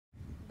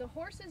the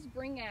horses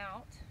bring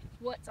out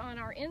what's on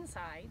our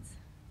insides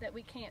that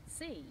we can't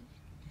see.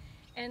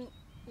 And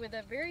with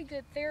a very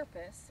good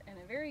therapist and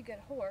a very good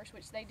horse,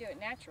 which they do it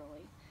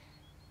naturally,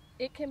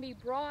 it can be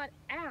brought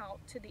out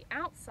to the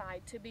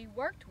outside to be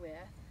worked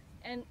with.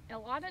 And a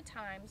lot of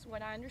times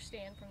what I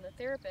understand from the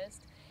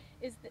therapist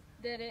is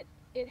that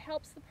it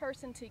helps the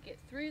person to get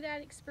through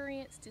that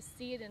experience, to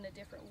see it in a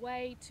different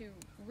way, to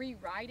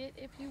rewrite it,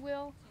 if you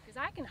will. Because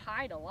I can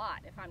hide a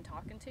lot if I'm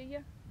talking to you.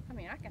 I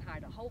mean, I can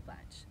hide a whole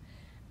bunch.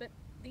 But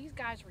these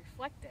guys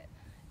reflect it,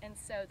 and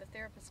so the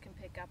therapist can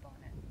pick up on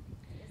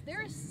it.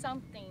 There is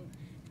something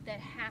that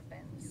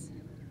happens.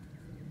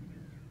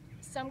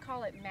 Some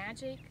call it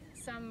magic,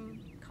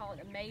 some call it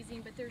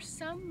amazing, but there's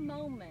some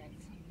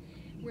moment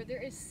where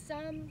there is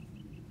some,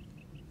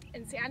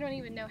 and see, I don't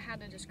even know how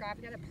to describe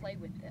it, I gotta play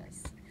with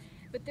this,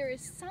 but there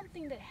is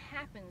something that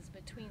happens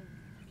between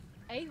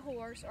a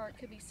horse, or it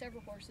could be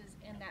several horses,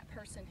 and that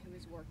person who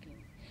is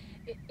working.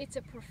 It's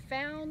a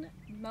profound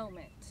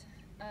moment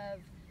of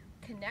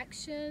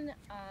connection,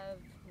 of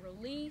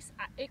release.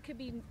 It could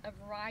be a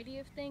variety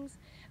of things,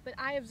 but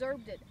I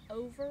observed it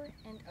over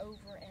and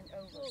over and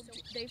over.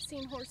 So they've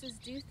seen horses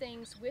do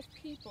things with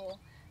people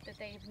that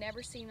they've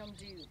never seen them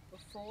do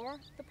before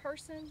the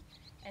person,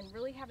 and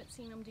really haven't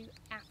seen them do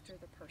after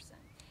the person.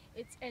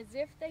 It's as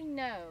if they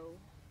know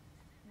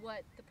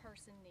what the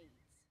person needs.